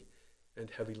weary and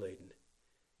heavy laden.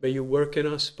 May you work in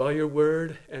us by your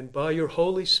word and by your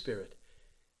Holy Spirit,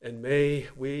 and may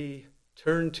we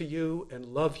turn to you and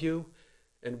love you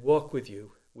and walk with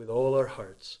you with all our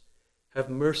hearts. Have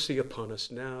mercy upon us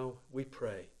now, we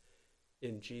pray.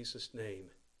 In Jesus' name,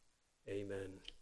 amen.